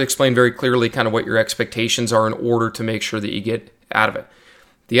 you'll have to explain very clearly kind of what your expectations are in order to make sure that you get out of it.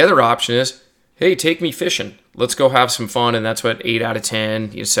 The other option is, hey, take me fishing. Let's go have some fun. And that's what 8 out of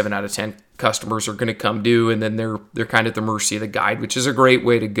 10, 7 out of 10 customers are going to come do. And then they're kind of at the mercy of the guide, which is a great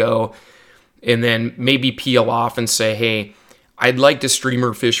way to go. And then maybe peel off and say, hey, I'd like to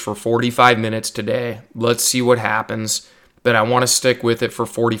streamer fish for 45 minutes today. Let's see what happens. But I want to stick with it for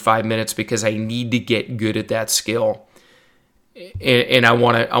 45 minutes because I need to get good at that skill. And I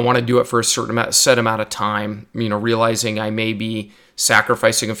want to do it for a set amount of time, realizing I may be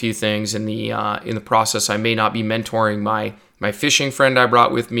sacrificing a few things in the process. I may not be mentoring my fishing friend I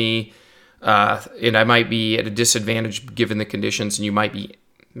brought with me, and I might be at a disadvantage given the conditions, and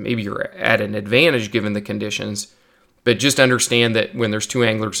maybe you're at an advantage given the conditions. But just understand that when there's two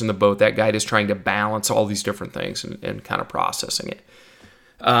anglers in the boat, that guide is trying to balance all these different things and kind of processing it.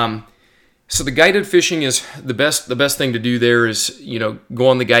 So the guided fishing is the best thing to do there is, go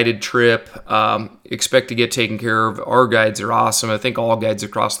on the guided trip, expect to get taken care of. Our guides are awesome. I think all guides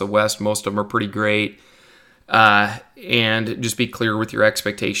across the West, most of them are pretty great. And just be clear with your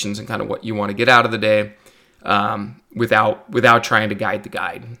expectations and kind of what you want to get out of the day, without trying to guide the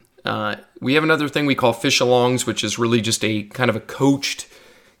guide. We have another thing we call fish-alongs, which is really just a kind of a coached,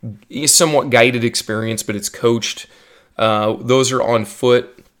 somewhat guided experience, but it's coached. Those are on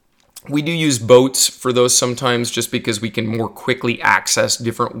foot. We do use boats for those sometimes just because we can more quickly access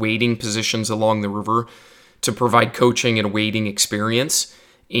different wading positions along the river to provide coaching and a wading experience.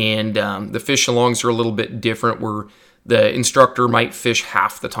 And the fish-alongs are a little bit different where the instructor might fish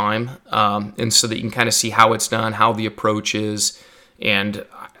half the time, and so that you can kind of see how it's done, how the approach is. And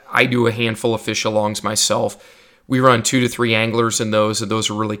I do a handful of fish-alongs myself. We run 2 to 3 anglers in those, and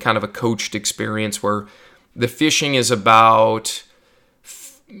those are really kind of a coached experience where the fishing is about,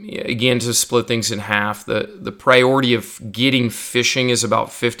 again, to split things in half, the priority of getting fishing is about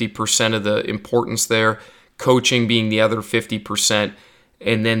 50% of the importance there, coaching being the other 50%,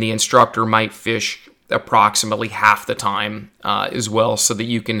 and then the instructor might fish approximately half the time as well, so that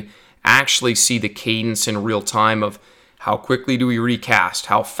you can actually see the cadence in real time of how quickly do we recast,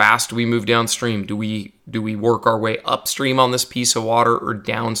 how fast do we move downstream, do we work our way upstream on this piece of water or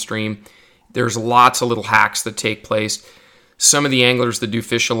downstream. There's lots of little hacks that take place. Some of the anglers that do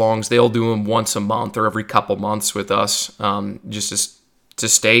fish-alongs, they'll do them once a month or every couple months with us, just to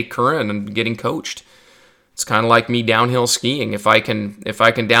stay current and getting coached. It's kind of like me downhill skiing. If I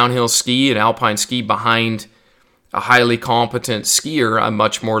can downhill ski and alpine ski behind a highly competent skier, I'm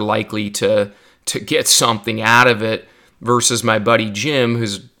much more likely to get something out of it versus my buddy Jim,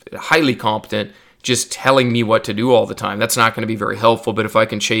 who's highly competent, just telling me what to do all the time. That's not going to be very helpful. But if I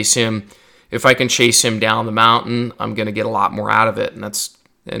can chase him down the mountain, I'm going to get a lot more out of it. And that's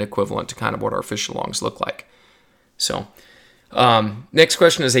an equivalent to kind of what our fish-alongs look like. So next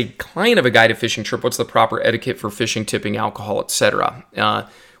question is a client of a guided fishing trip. What's the proper etiquette for fishing, tipping, alcohol, etc.?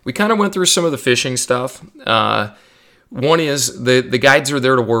 We kind of went through some of the fishing stuff. One is the guides are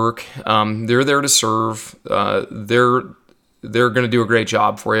there to work. They're there to serve. They're going to do a great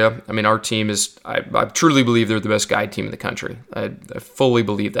job for you. I mean, our team is, I truly believe they're the best guide team in the country. I fully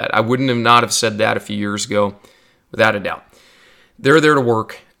believe that. I wouldn't have not have said that a few years ago, without a doubt. They're there to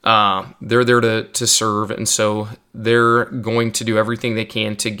work. They're there to serve, and so they're going to do everything they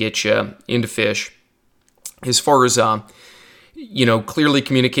can to get you into fish. As far as clearly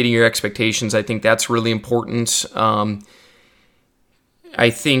communicating your expectations, I think that's really important. I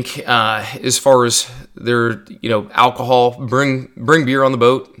think as far as their alcohol, bring beer on the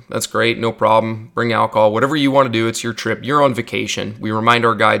boat. That's great, no problem. Bring alcohol, whatever you want to do. It's your trip. You're on vacation. We remind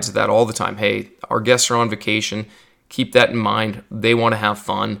our guides of that all the time. Hey, our guests are on vacation. Keep that in mind. They want to have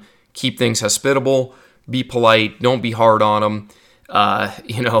fun. Keep things hospitable. Be polite. Don't be hard on them.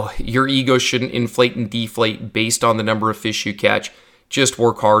 Your ego shouldn't inflate and deflate based on the number of fish you catch. Just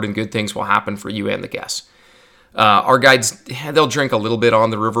work hard and good things will happen for you and the guests. Our guides, they'll drink a little bit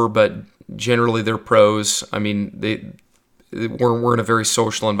on the river, but generally they're pros. I mean, we're in a very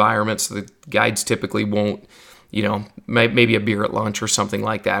social environment, so the guides typically won't, maybe a beer at lunch or something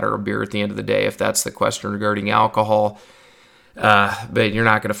like that, or a beer at the end of the day if that's the question regarding alcohol. But you're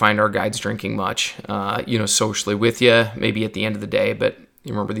not going to find our guides drinking much, socially with you, maybe at the end of the day. But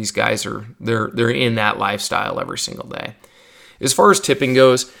you remember, these guys they're in that lifestyle every single day. As far as tipping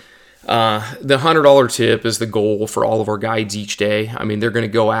goes, the $100 tip is the goal for all of our guides each day. I mean, they're going to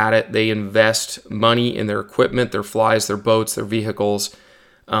go at it. They invest money in their equipment, their flies, their boats, their vehicles.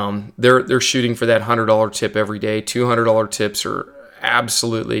 They're shooting for that $100 tip every day. $200 tips are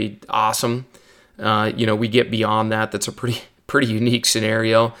absolutely awesome. We get beyond that. That's a pretty unique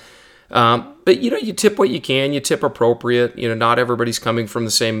scenario. But you tip what you can. You tip appropriate. Not everybody's coming from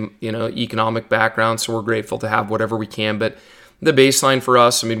the same economic background, so we're grateful to have whatever we can. But the baseline for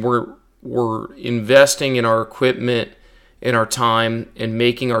us, I mean, we're investing in our equipment, in our time, and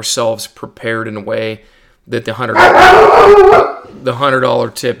making ourselves prepared in a way that the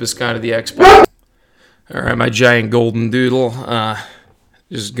 $100 tip is kind of the expectation. All right, my giant golden doodle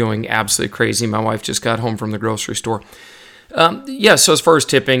is going absolutely crazy. My wife just got home from the grocery store. So as far as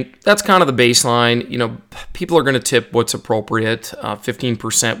tipping, that's kind of the baseline. People are going to tip what's appropriate.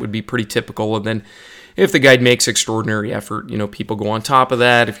 15% would be pretty typical, and then if the guide makes extraordinary effort, people go on top of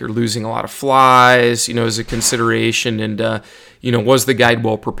that. If you're losing a lot of flies, as a consideration, and was the guide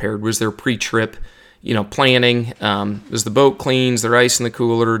well prepared? Was there pre-trip, planning? Was the boat clean? Is there ice in the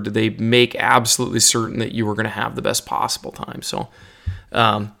cooler? Did they make absolutely certain that you were going to have the best possible time? So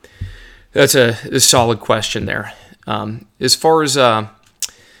that's a solid question there. As far as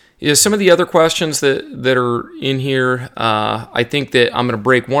some of the other questions that are in here, I think that I'm going to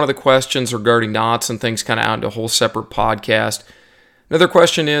break one of the questions regarding knots and things kind of out into a whole separate podcast. Another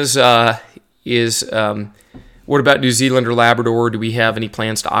question is what about New Zealand or Labrador? Do we have any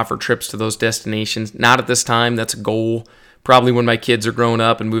plans to offer trips to those destinations? Not at this time. That's a goal. Probably when my kids are grown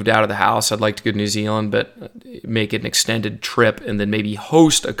up and moved out of the house, I'd like to go to New Zealand, but make it an extended trip and then maybe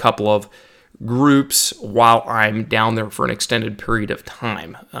host a couple of groups while I'm down there for an extended period of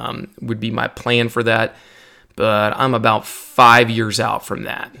time would be my plan for that. But I'm about 5 years out from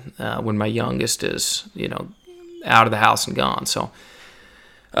that when my youngest is, out of the house and gone. So,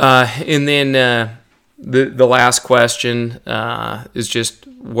 and then the last question is just,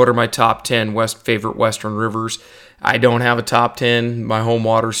 what are my top 10 favorite Western rivers? I don't have a top 10. My home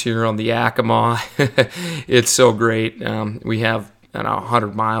water's here on the Yakima. It's so great. We have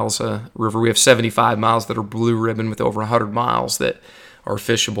 100 miles of river. We have 75 miles that are blue ribbon with over 100 miles that are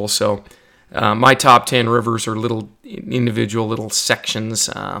fishable. So my top 10 rivers are individual little sections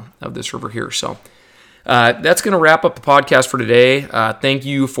of this river here. So that's going to wrap up the podcast for today. Thank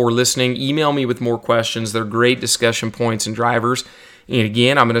you for listening. Email me with more questions. They're great discussion points and drivers. And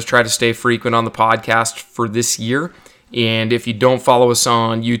again, I'm going to try to stay frequent on the podcast for this year. And if you don't follow us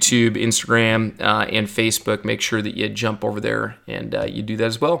on YouTube, Instagram, and Facebook, make sure that you jump over there and you do that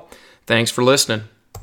as well. Thanks for listening.